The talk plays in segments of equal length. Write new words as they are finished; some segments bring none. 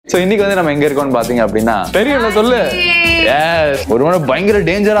So இன்னைக்கு வந்து நம்ம எங்க இருக்கோம்னு பாத்தீங்க அப்படின்னா தெரியல சொல்லு. எஸ், ஒரு முறை பயங்கர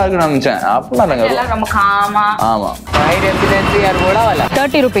டேஞ்சரா இருக்குன்னு நினைச்சேன். நம்ம காமா. ஆமா,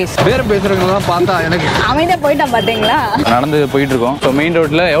 30 rupees. வேற பேசுறவங்க பார்த்தா எனக்கு அமைதியா போயிட்டான் பாத்தீங்களா. நடந்து போயிட்டு இருக்கோம். ஸோ மெயின்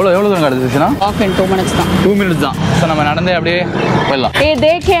ரோட்ல எவ்வளவு தூரம் கிடச்சிச்சுன்னா வாக் இன் 2 minutes தான். 2 minutes தான். ஸோ நம்ம நடந்தே அப்படியே போயிடலாம். ஏ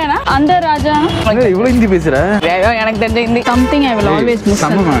தேக்கேனா அந்த ராஜா இவ்வளவு ஹிந்தி பேசுற? எனக்கு தெரிஞ்ச Hindi something I will always miss.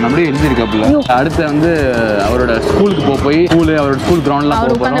 அப்படியே எழுதிருக்காப்ல. அடுத்து வந்து அவரோட ஸ்கூலுக்கு போய் அவரோட ஸ்கூல் கிரவுண்ட்ல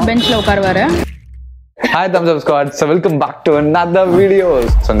அவர் உட்கார்ந்து பெஞ்ச்ல உட்காருவாரு. Hi thumbs up squad, so welcome back to another video.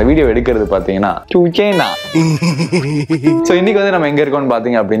 So இந்த வீடியோ எடுக்கிறது பாத்தீங்கன்னா China. So இன்னைக்கு வந்து நம்ம எங்க இருக்கோம்னு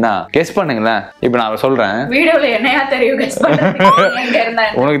பாத்தீங்க அப்படின்னா கெஸ் பண்ணுங்களேன். இப்போ நான் சொல்றேன். வீடியோல என்னையா தெரியும் கெஸ் பண்றது? எங்க இருந்தா?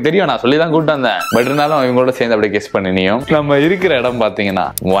 உனக்கு தெரியும், நான் சொல்லி தான் கூட்டி வந்தேன். பட் இருந்தாலும் இவங்களோட சேர்ந்து அப்படியே கெஸ் பண்ணி நீயும். நம்ம இருக்கிற இடம் பாத்தீங்கன்னா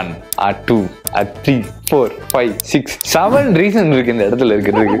 1 or 2 or 3 4 5 6 7 ரீசன் இருக்கு இந்த இடத்துல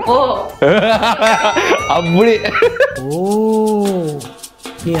இருக்கிறதுக்கு. ஓ அப்படி ஓ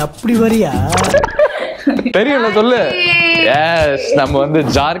நீ அப்படி வரியா? தெரியல சொல்லு. எஸ், நம்ம வந்து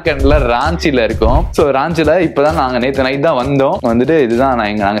ஜார்க்கண்ட்ல ராஞ்சில இருக்கோம். சோ ராஞ்சில இப்பதான் நாங்க நேத்து நைட் தான் வந்தோம். வந்துட்டு இதுதான்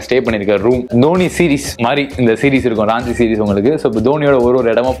நாங்க ஸ்டே பண்ணிருக்க ரூம். தோனி சீரிஸ் மாதிரி இந்த சீரிஸ் இருக்கும், ராஞ்சி சீரிஸ் உங்களுக்கு. சோ இப்போ தோனியோட ஒரு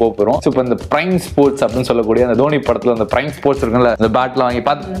இடமா போறோம். சோ இப்போ இந்த பிரைம் ஸ்போர்ட்ஸ் அப்படின்னு சொல்லக்கூடிய அந்த தோனி படத்துல அந்த பிரைம் ஸ்போர்ட்ஸ் இருக்குல்ல, இந்த பேட்ல வாங்கி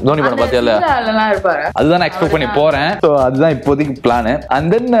பார்த்து தோனி படம் பாத்தியல, அதுதான் எக்ஸ்பெக்ட் பண்ணி போறேன். சோ அதுதான் இப்போதைக்கு plan. And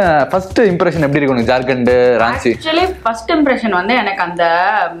then first impression எப்படி இருக்கும் Jharkhand Ranchi? Actually first impression வந்து எனக்கு அந்த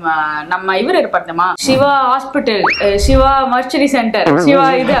நம்ம இவர் இருப்பாருமா, சிவா ஹாஸ்பிட்டல், சிவா மர்ச்சரி சென்டர், சிவா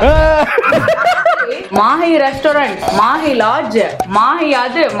இது மாஹி ரெஸ்டாரண்ட், மாஹி லாட்ஜ், மாஹி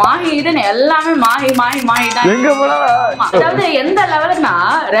அது மாஹி இதுன்னு எல்லாமே மாஹி மாஹி மாஹி தான். அதாவது எந்த லெவலுக்குனா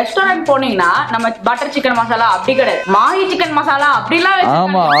ரெஸ்டாரண்ட் போனீங்கன்னா நம்ம பட்டர் சிக்கன் மசாலா அப்படி கிடையாது, மாஹி சிக்கன் மசாலா அப்படிலாம்.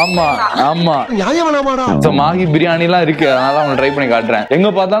 ஆமா ஆமா ஆமா, சோ மாஹி பிரியாணி எல்லாம் இருக்கு. அதனால அவங்க ட்ரை பண்ணி காட்டுறேன்.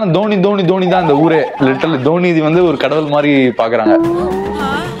 எங்க பார்த்தாலும் தோனி தோனி தோனி தான் இந்த ஊரே. லிட்டரலி தோனி வந்து ஒரு கடவுள் மாதிரி பாக்குறாங்க.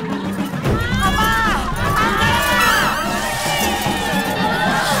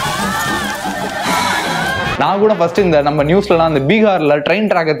 நான் கூட ஃபர்ஸ்ட் இந்த நம்ம நியூஸ்லாம் இந்த பீகார்ல ட்ரெயின்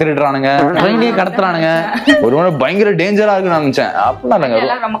ட்ராக்க திருடுறானுங்க, ட்ரெயினே கடத்துறானுங்க, ஒரு முறை பயங்கர டேஞ்சரா இருக்குன்னு நினைச்சேன்.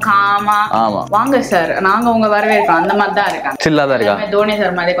 அப்படின்னா நம்ம காமா. ஆமா வாங்க சார், நாங்க உங்க வரவேற்கிறோம் அந்த மாதிரி தான் இருக்காங்க. சில்லா தான் இருக்காங்க. தோனி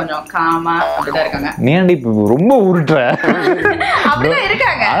சார் மாதிரி கொஞ்சம் காமா அப்படிதான் இருக்காங்க. நீ ரொம்ப உருட்டுற அப்படிதான்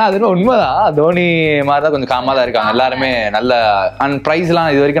இருக்காங்க. ஆனா அது உண்மைதான், தோனி மாதிரி தான் கொஞ்சம் காமா தான் இருக்காங்க எல்லாருமே. நல்ல அண்ட் பிரைஸ் எல்லாம்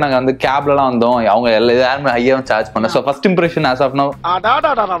இது வரைக்கும் நாங்க வந்து கேப்ல எல்லாம் வந்தோம், அவங்க எல்லாருமே ஹையா சார்ஜ் பண்ண. So first impression as of now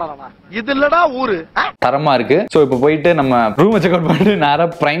இது இல்லடா ஊரு தரமா இருக்கு. சோ இப்போ போயிட்டு நம்ம ரூம் செக் அவுட் பண்ணிட்டு நேரா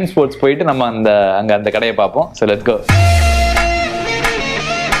பிரைம் ஸ்போர்ட்ஸ் போயிட்டு நம்ம அந்த கடையை பார்ப்போம். So let's go.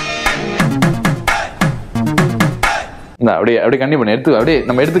 அப்படியே கண்டி பண்ணி எடுத்து அப்படியே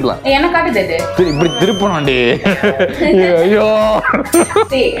நம்ம எடுத்துக்கலாம். என்ன காட்டுது இப்படி திருப்பணும்டி. ஐயோ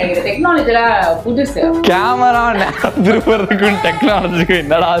டெக்னாலஜில புதுசு கேமரா திருப்பறதுக்கும் டெக்னாலஜிக்கும்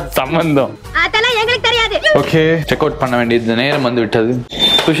என்னடா சம்பந்தம்? அதெல்லாம் எங்களுக்கு தெரியாது. ஓகே, செக் அவுட் பண்ண வேண்டியது நேரம் வந்து விட்டது.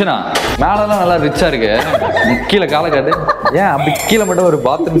 சுஷனா மேலதான் நல்லா ரிச்சா இருக்கு, கீழே காலை காட்டு. ஏன் அப்படி கீழே மட்டும் ஒரு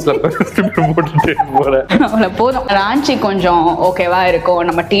பாத்ரூம்ஸ்ல போட்டுட்டு போறேன்? போதும். ராஞ்சி கொஞ்சம் ஓகேவா இருக்கும்,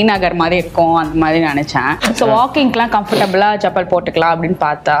 நம்ம டி நகர் மாதிரி இருக்கும் அந்த மாதிரி நினைச்சேன். சோ வாக்கிங்லாம் கம்ஃபர்டபுளா செப்பல் போட்டுக்கலாம் அப்படின்னு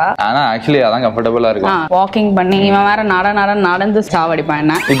பார்த்தா, ஆனா ஆக்சுவலி அதான் கம்ஃபர்டபுளா இருக்கும். வாக்கிங் பண்ணி இவன் வேற நடந்து சாவடிப்பான்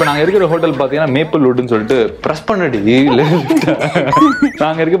என்ன. இப்போ நாங்க இருக்கிற ஹோட்டல் பாத்தீங்கன்னா மேப்பிள் வுட்னு சொல்லிட்டு பிரஸ் பண்ணடி.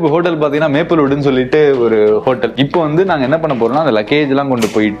 நாங்க இருக்க ஹோட்டல் பாத்தீங்கன்னா மேப்பிள் வுட்னு சொல்லிட்டு ஒரு ஹோட்டல். இப்போ வந்து நாங்க என்ன பண்ண போறோம்னா அந்த லக்கேஜ் எல்லாம் கொண்டு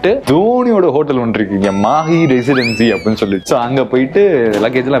போயிட்டு தோனியோட ஹோட்டல் ஒன்று இருக்கீங்க, மாஹி ரெசிடென்சி அப்படின்னு சொல்லி. ஸோ அங்க போயிட்டு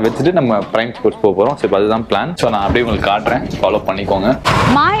லக்கேஜ் எல்லாம் வச்சுட்டு நம்ம பிரைம் ஸ்போர்ட்ஸ் போக போறோம். ஸோ அதுதான் பிளான். ஸோ நான் அப்படியே உங்களுக்கு காட்டுறேன், ஃபாலோ பண்ணிக்கோங்க.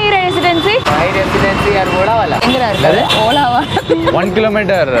 மாஹி ரெசிடென்சி யார் ஓலாவா எங்கடா இருக்காது? ஓலாவா 1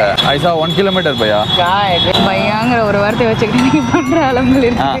 கிலோமீட்டர் ஐசா 1 கிலோமீட்டர் பையாங்கிற ஒரு வார்த்தை வச்சுக்கிட்டு நீங்க பண்ற அளவுகள்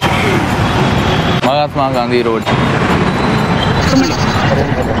இருக்கு. மகாத்மா காந்தி ரோட்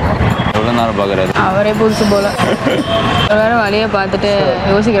எவ்வளவு நேரம் பாக்குறாரு அவரே புதுசு போல. வேற வழியை பார்த்துட்டு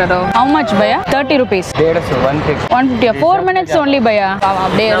யோசிக்கிறாரோ. How much Bhaiya? 30 rupees. 150. 4 minutes only பையா.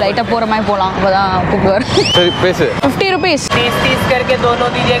 அப்படியே லைட்டா போற மாதிரி போலாம், அப்பதான் கூப்பிடுவார். சரி பேசு. 50 rupees. 30 करके दोनों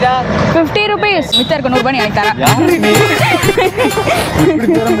दीजिएगा. 50 rupees. மிச்சம் இருக்க 100 ரூபாய் நீ தரேன். யாரு நீ?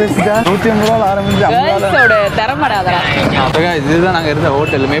 இப்படி தரம் பேசிட்டா 150 ரூபாய் ஆரம்பிச்சு 50 ரூபாயோட தரமாடாதடா. இதுதான் நாங்க இருந்த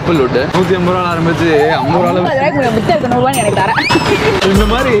ஹோட்டல் மேப்பிள் வுட். 150 ரூபாய் ஆரம்பிச்சு 50 ரூபாய் மிச்சம் இருக்க 100 ரூபாய் எனக்கு தரேன். இந்த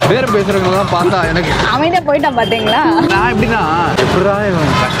மாதிரி வேற பேசுறவங்க தான் பார்த்தா எனக்கு அமைதியா போயிட்டான் பாத்தீங்களா? நான் எப்படின்னா எப்படா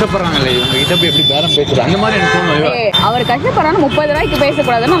இவங்க கஷ்டப்படுறாங்களே இவங்க கிட்ட போய் எப்படி பேரம் பேசுறது அந்த மாதிரி எனக்கு தோணும். அவர் கஷ்டப்படுறான்னு 30 ரூபாய்க்கு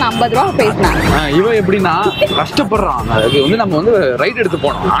பேசக்கூடாதுன்னு நான் 50 ரூபா பேசினேன். இவன் எப்படின்னா கஷ்டப்படுறான், அதுக்கு வந்து நம்ம வந்து ரைட் எடுத்து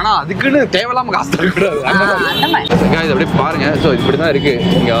போனோம், ஆனா அதுக்குன்னு தேவையில்லாம காசு தரக்கூடாது. இது அப்படியே பாருங்க. ஸோ இப்படிதான் இருக்கு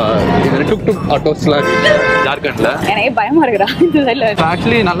இங்க டுக் டுக் ஆட்டோஸ்லாம் இருக்கு ஜார்க்கண்ட்ல. எனக்கு பயமா இருக்குடா இந்த சைடுல.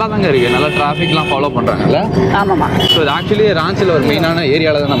 ஆக்சுவலி நல்லா தாங்க இருக்கு, நல்லா டிராஃபிக்லாம் ஃபாலோ பண்றாங்கல்ல. ஆமாமா. ஸோ இது ஆக்சுவலி ராஞ்சில ஒரு மெயினான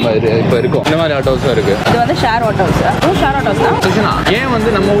ஏரியால தான் நம்ம இப்போ இருக்கோம். இந்த மாதிரி ஆட்டோஸும் இருக்கு. இது வந்து ஷேர் ஆட்டோஸ். ஷேர் ஆட்டோஸ் தான். ஏன்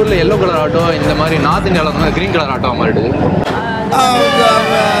வந்து நம்ம ஊர்ல எல்லோ கலர் ஆட்டோ இந்த மாதிரி நார்த் இந்தியாவில் வந்து கிரீன் கலர் ஆட்டோ மாறிடுது?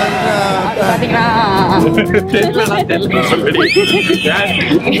 பாத்தீங்கன்னா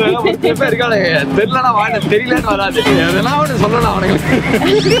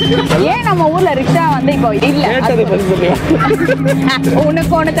ஏன் நம்ம ஊர்ல ரிக்ஷா வந்து இப்போ இல்ல?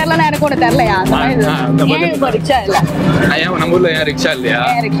 உனக்கு ஒண்ணு தெரியல, எனக்கு ஒண்ணு தெரியலையா? ஏன் இப்போ ரிக்ஷா இல்ல? நம்ம ஊர்ல ஏன் ரிக்ஷா இல்லையா?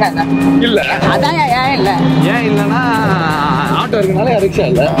 ரிக்ஷா இல்ல. அதான் ஏன் இல்ல? ஏன் இல்லன்னா ஆட்டோ இருக்கனால ரிக்ஷா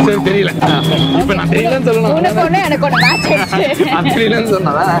இல்ல. சரி தெரியல. இப்ப நான் தெரியலன்னு சொல்லணும். உனக்கு ஒண்ணு எனக்கு ஒண்ணு மேட்ச் ஆயிடுச்சு. அப்படி இல்லைன்னு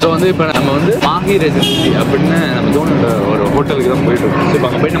சொன்னதா. ஸோ வந்து இப்போ நம்ம வந்து மாஹி ரெசிடென்சி அப்படின்னு நம்ம தோனியோட ஒரு ஹோட்டலுக்கு தான் போயிட்டு இருக்கோம். இப்போ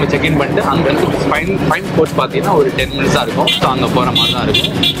அங்கே போய் நம்ம செக்இன் பண்ணிட்டு அங்கே இருந்து ஃபைன் ஸ்போர்ட்ஸ் பார்த்தீங்கன்னா ஒரு 10 மினிட்ஸாக இருக்கும். ஸோ அங்கே போகிற மாதிரி தான்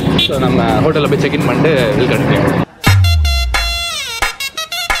இருக்கும். ஸோ நம்ம ஹோட்டலில் போய் செக்இன் பண்ணிட்டு வில் கண்டினியூ.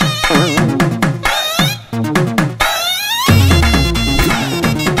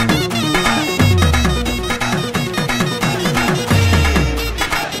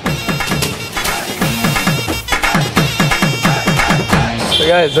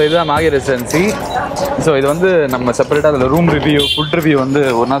 ஸோ இதுதான் மாஹி ரெசிடென்சி. ஸோ இது வந்து நம்ம செப்பரேட்டாக அதில் ரூம் ரிவ்யூ, ஃபுட் ரிவ்யூ வந்து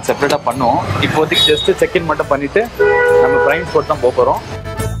ஒரு நாள் செப்பரேட்டாக பண்ணுவோம். இப்போதைக்கு ஜஸ்ட்டு செக்இன் மட்டும் பண்ணிவிட்டு நம்ம பிரைம் ஸ்பாட் தான் போக போகிறோம்.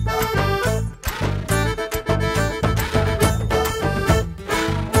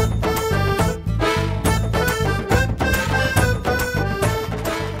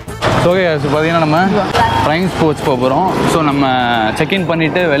 ஓகே, ஸோ பார்த்தீங்கன்னா நம்ம பிரைம் ஸ்போர்ட்ஸ் போக போகிறோம். ஸோ நம்ம செக்இன்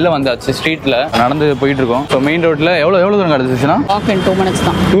பண்ணிவிட்டு வெளில வந்தாச்சு, ஸ்ட்ரீட்டில் நடந்து போயிட்டு இருக்கோம். ஸோ மெயின் ரோட்டில் எவ்வளோ தூரம் கிடச்சிச்சுன்னா 2 மினிட்ஸ்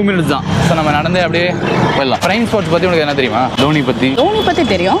தான். 2 மினிட்ஸ் தான். ஸோ நம்ம நடந்தே அப்படியே வரலாம். பிரைம் ஸ்போர்ட்ஸ் பற்றி உனக்கு என்ன தெரியுமா? தோனி பற்றி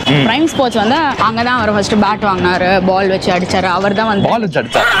தெரியும். பிரைம் ஸ்போர்ட்ஸ் வந்து அங்கே தான் அவர் ஃபர்ஸ்ட் பேட் வாங்கினாரு, பால் வச்சு அடிச்சாரு. அவர் தான் வந்து பால் வச்சு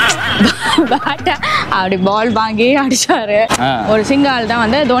அடிச்சாரு. பேட்டை அப்படி பால் வாங்கி அடிச்சாரு. ஒரு சிங்கால் தான்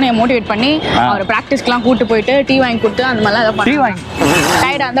வந்து தோனியை மோட்டிவேட் பண்ணி அவர் பிராக்டிஸ்க்குலாம் கூட்டு போயிட்டு டீ வாங்கி கொடுத்து அந்த மாதிரிலாம் டீ வாங்கி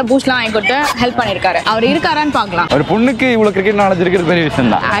டயர்டா இருந்தா பூஸ்ட்லாம் வாங்கி கொடுத்து ஹெல்ப் பண்ணிருக்காரு. அவர் இருக்காரான்னு பார்க்கலாம். ஒரு பொண்ணுக்கு இவ்வளவு கிரிக்கெட் நாலேஜ் இருக்கிறது பெரிய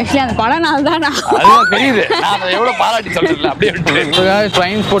விஷயம் தான். ஆக்சுவலி அந்த பல நாள் தான் அதுதான் தெரியுது. நான் எவ்வளவு பாராட்டி சொல்றேன். அப்படியே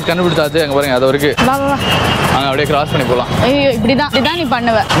ட்ரைன் ஸ்போர்ட் கண்டுபிடிச்சாச்சு. அங்க பாருங்க, அது வரைக்கும் அங்க அப்படியே கிராஸ் பண்ணி போலாம். ஐயோ, இப்படிதான் நீ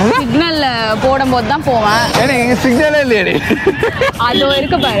பண்ணுவ. சிக்னல் போடும்போது தான் போவேன். எனக்கு சிக்னலே இல்லையே. அது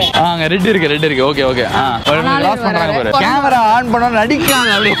இருக்கு பாரு. அங்க ரெட் இருக்கு. ஓகே கிராஸ் பண்றாங்க பாரு. கேமரா ஆன் பண்ணா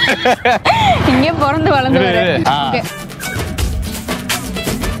நடிக்காங்க அப்படியே. இங்கே பிறந்து வளர்ந்து வர.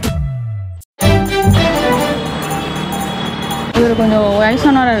 இவர் கொஞ்சம்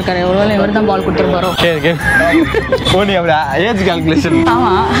வயசானவரா இருக்காரு. ஒருவேளை இவர் தான் பால் கொடுத்துருப்பாரோ. Age calculation.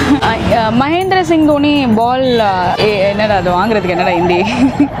 ஆமா, மகேந்திர சிங் தோனி பால் என்னடா அது வாங்குறதுக்கு என்னடா ஹிந்தி?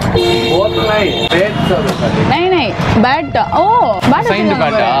 பேட். ஓ, பேட் சைன்ட்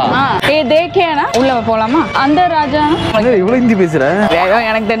பேட்டா? ஏ தேக்கே ना உள்ள போலாமா? அந்த ராஜா இவ்வளவு ஹிந்தி பேசுற?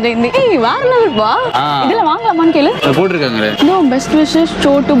 எனக்கு தெரிஞ்ச ஹிந்தி. வேற லெவல் பா. இதெல்லாம் வாங்கலாமான்னு கேளு. போட்டுருக்காங்களே. நோ, பெஸ்ட் விஷஸ்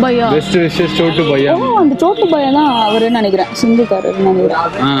சோட்டு பையா. பெஸ்ட் விஷஸ் சோட்டு பையா. ஓ, அந்த சோட்டு பையா தான் அவரு நினைக்கிறேன். சிந்துக்காரர் நினைக்கிறேன்.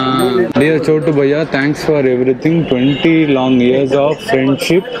 Dear Chotu Bhaiya, thanks for everything. 20 long years of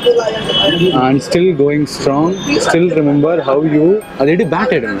friendship and still going strong. Still remember how you adedi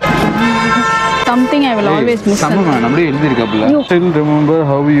bat edunga. Something I will always miss. Sama man, அப்படியே எழுதி இருக்காப்ல. Still remember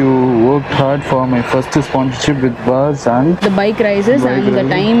how you worked hard for my first sponsorship with bars and the bike rides and the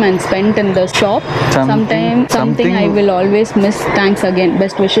time and spent in the shop. Something I will always miss. Thanks again.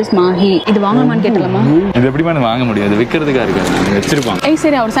 Best wishes, Mahi. இது வாங்கலாமான்னு கேட்டலாமா? இது எப்படி man வாங்க முடியாது? விக்கிறதுக்கா இருக்கு. வச்சிருப்பாங்க. ஏய்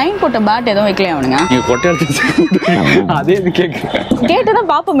சரி, அவர் sign போட்ட பேட் எதுவும் வைக்கலையா அவனுங்க? நீங்க கொட்டையடிச்சு அதே இது கேட்டு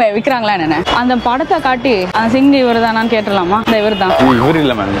தான் பாப்போமே விக்கிறாங்களா என்னன்னு. அந்த படத்தை காட்டி அந்த சிங் இவர்தானான்னு கேட்டலாமா? இந்த இவர்தான். இவர்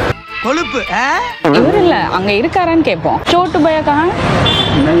இல்ல மேடம். கொழுப்பு இவர் இல்ல, அங்க இருக்காரான்னு கேட்போம். छोटू भैया कहाँ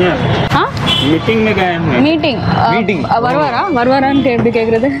है? हाँ मीटिंग में गए हैं. मीटिंग வருவாரான்னு எப்படி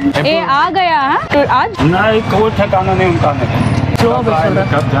கேக்குறது? ए आ गया है आज? नहीं, कोई ठिकाना नहीं उनका नहीं. स्लो बोल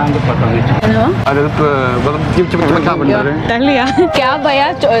कब जाएंगे पता नहीं. अरे तो मतलब चिप क्या बन रहा है? कर लिया क्या भैया?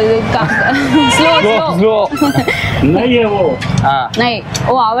 स्लो नहीं है वो. नहीं,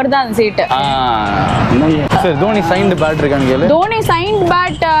 वो அவர்தான் சீட். नहीं है. सर धोनी साइंड बैट இருக்கான்னு கேளு. धोनी साइंड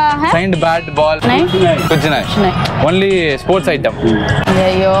बैट है? साइंड बैट बॉल कुछ नहीं. only sports item.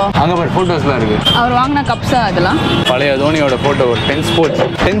 ஐயோ, அங்க பாரு போட்டோஸ்லாம் இருக்கு. அவர் வாங்குன கப்ஸ் அதெல்லாம். பழைய தோனியோட போட்டோ. 10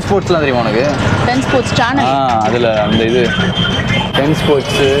 ஸ்போர்ட்ஸ்லாம் தெரியுமா உனக்கு? 10 ஸ்போர்ட்ஸ் சேனல். அதுல அந்த இது 10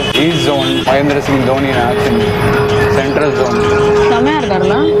 sports east zone Mahendra Singh Dhoni central zone செமையா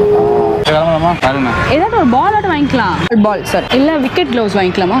இருக்காருல்ல. கிளம்பலாமா? பாருங்க ஏதாவது ஒரு பால் ஆட்டம் வாங்கிக்கலாம். பால் சார் இல்ல விக்கெட் க்ளவுஸ்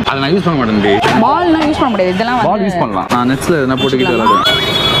வாங்கிக்கலாமா? அதை நான் யூஸ் பண்ண மாட்டேன். பால்லாம் யூஸ் பண்ண முடியாது. இதெல்லாம் பால் யூஸ் பண்ணலாம். நான் நெட்ஸ்ல எதனா போட்டுக்கிட்டு விளையாடுவேன்.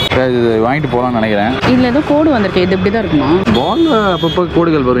 இது வாங்கிட்டு போகலாம்னு நினைக்கிறேன். இதுல ஏதோ கோடு வந்திருக்கு. இது இப்படிதான் இருக்குமா? பால் அப்பப்போ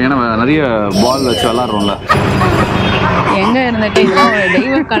கோடுகள் வரும். ஏன்னா நிறைய பால் வச்சு விளாட்றோம்ல. எங்க இருந்துட்டு இதெல்லாம் ஒரு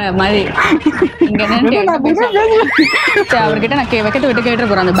தெய்வ கடை மாதிரி இங்க அவர்கிட்ட நான் வைக்கத்தை விட்டு கேட்டு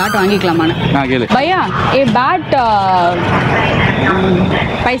போறேன். அந்த பேட் வாங்கிக்கலாமான்னு. பையா ஏ பேட்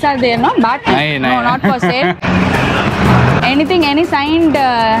पैसा देना bat no not for sell anything any signed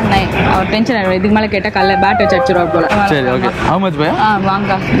नहीं और टेंशन है இதுக்கு மேல கேட்டா கல்ல பேட் வச்சு அடிச்சிரோம் போல. சரி ஓகே. how much பையா?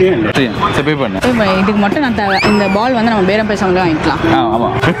 வாங்க சரி பே பண்ணு. இதுக்கு மட்டும் நான் இந்த பால் வந்து நம்ம பேரம் பேசாம வாங்கிக்கலாம். ஆமா.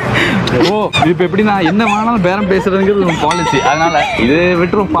 ஓ இப்போ எப்படி நான் என்ன வாங்கினாலும் பேரம் பேசுறதுங்கிறது நம்ம பாலிசி. அதனால இது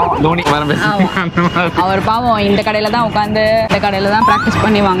விட்டுரும். பாவம் தோனி பேரம் பேசுறாங்க. அவர் பாவம் இந்த கடையில தான் உட்கார்ந்து இந்த கடையில தான் பிராக்டிஸ்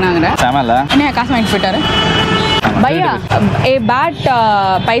பண்ணி வாங்குனாங்க. ஆமால என்ன காசு வாங்கிட்டு போயிட்டாரு. भैया ए बैट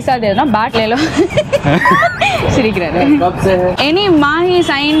पैसा दे दो बैट ले लो any Mahi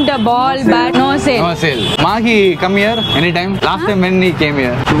signed ball bat no cell Mahi come here any time last time when he came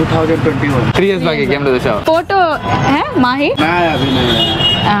here 2021 3 years back he came to the show photo है माही मैं अभी नहीं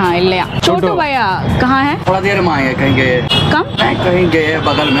हां இல்லையா छोटू भैया कहां है थोड़ा देर में आएंगे कहीं गए कम कहीं गए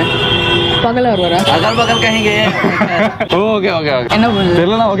बगल में बगल और रहा अगल बगल कहीं गए ओके ओके ओके என்ன बोल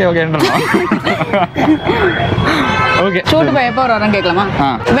தெரியலனா ஓகே ஓகேன்றா ओके छोटू भैया எப்போ வராங்க கேட்கலாமா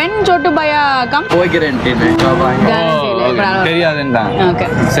when छोटू भैया come कोई गारंटी नहीं कब आएंगे தெரியாதுன்றா ஓகே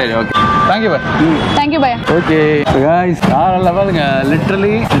சரி okay thank you thank you भैया ஓகே गाइस காலைல பாருங்க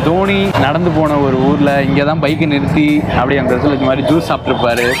லிட்டரலி தோனி நடந்து போன ஒரு ஊர்ல இங்க தான் பைக் நிறுத்தி அப்படியே அந்த இடத்துல இந்த மாதிரி ஜூஸ்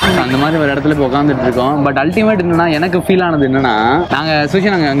சாப்பிட்டுருப்பாரு. அந்த மாதிரி ஒரு இடத்துல போய் உட்காந்துட்டு இருக்கோம். பட் அல்டிமேட் என்னன்னா எனக்கு ஃபீல் ஆனது என்னன்னா நாங்க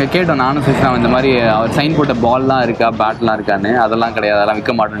சுஷி நாங்க அங்க கேட்டோம். நானும் சுஷி இந்த மாதிரி அவர் சைன் போட்ட பால்லாம் இருக்கா பேட்லாம் இருக்கான்னு. அதெல்லாம் கிடையாது. அதெல்லாம்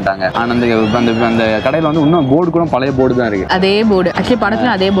விற்க மாட்டேன்ட்டாங்க. ஆனா அந்த கடையில வந்து இன்னும் போர்டு கூட பழைய போர்டு தான் இருக்கு. அதே போர்டு ஆக்சுவலி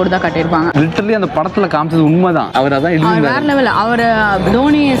படத்துல அதே போர்டு தான் கட்டியிருப்பாங்க. லிட்டரலி அந்த படத்துல காமிச்சது உண்மைதான். அவர் அதான் எழுதி வேற லெவல். அவர்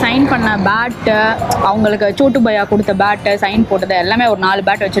தோனி சைன் பண்ண பேட் அவங்களுக்கு சோட்டு பையா கொடுத்த பேட் சைன் போட்டது எல்லாமே ஒரு 4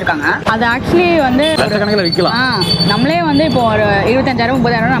 பேட் வச்சிருக்காங்க. அது ஆக்சுவலி வந்து கணக்கில் விற்கலாம். நம்மளே வந்து இப்போ ஒரு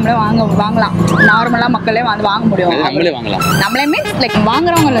 25,000-30,000 நம்மளே வாங்கலாம். நார்மலா மக்களே வந்து வாங்க முடியும். நம்மளே வாங்கலாம். நம்மளே மீன்ஸ் லைக்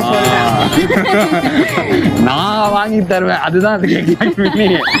வாங்குறவங்கள சொல்றேன். நான் வாங்கி தருவேன். அதுதான்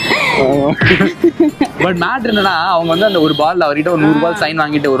பட் மேட் என்னன்னா அவங்க வந்து அந்த ஒரு பால் அவர்கிட்ட ஒரு 100 பால் சைன்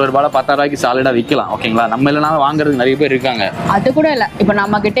வாங்கிட்டு ஒரு பால 10,000 ரூபாய்க்கு சாலிடா விற்கலாம். ஓகேங்களா? நம்ம இல்லைனா வாங்குறதுக்கு நிறைய பேர் இருக்காங்க. அது கூட இல்ல. இப்போ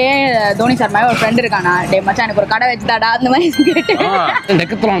நம்ம கிட்டே தோனி சார் மாதிரி ஒரு ஃப்ரெண்ட் இருக்கானா, டே மச்சான் எனக்கு ஒரு கடை வச்சுதாடா அந்த மாதிரி கேட்டு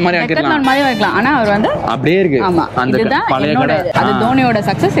டெக்கத்லான் மாதிரி வைக்கலாம். ஆனா அவர் வந்து அப்படியே இருக்கு. ஆமா அந்த பழைய கடை. அது தோனியோட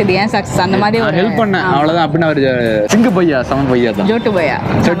சக்சஸ், இது ஏன் சக்சஸ் அந்த மாதிரி ஒரு ஹெல்ப் பண்ண அவ்வளவுதான். அப்படின்னு அவர் சிங்கு பையா சம பையா தான். ஜோட்டு பையா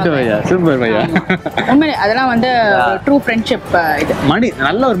சூப்பர் பையா. உண்மையிலே அதெல்லாம் வந்து ட்ரூ ஃப்ரெண்ட்ஷிப். இது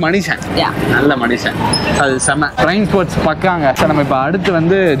நல்ல ஒரு மனுஷன். நல்ல மனுஷன். அது செம ட்ரைன் ஸ்போர்ட்ஸ் பக்காங்க. நம்ம இப்போ அடுத்து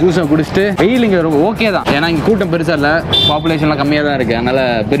வந்து ஜூஸை குடிச்சிட்டு வெயில் இங்கே ஓகே தான். ஏன்னா இங்கே கூட்டம் பெருசா இல்லை, பாப்புலேஷன்லாம் கம்மியாக தான் இருக்கு. அதனால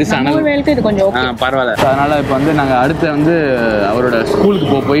பெருசான இது கொஞ்சம் பரவாயில்ல. அதனால இப்போ வந்து நாங்கள் அடுத்து வந்து அவரோட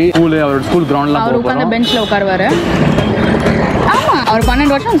ஸ்கூலுக்கு போய் அவரோட ஸ்கூல் கிரவுண்ட்லாம் உட்காந்து பெஞ்சில் உட்காருவாரு. ஆமா அவர்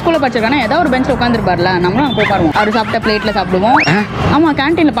 12 வருஷம் ஸ்கூல்ல படிச்சிருக்கானே, ஏதாவது ஒரு பெஞ்ச்ல உட்காந்துருப்பார்ல. நம்மளும் அங்கே போய் பாருவோம். அவர் சாப்பிட்ட பிளேட்ல சாப்பிடுவோம். ஆமா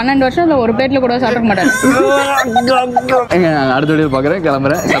கேன்டீன்ல 12 வருஷம் ஒரு பிளேட்ல கூட சாப்பிட மாட்டாரு. அடுத்த வீடியோ பார்க்குறேன்,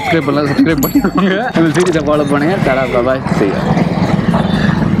 கிளம்புறேன். சப்ஸ்கிரைப் பண்ணிக்கோங்க. சீரிஸை ஃபாலோ பண்ணுங்க. தடா பாய்.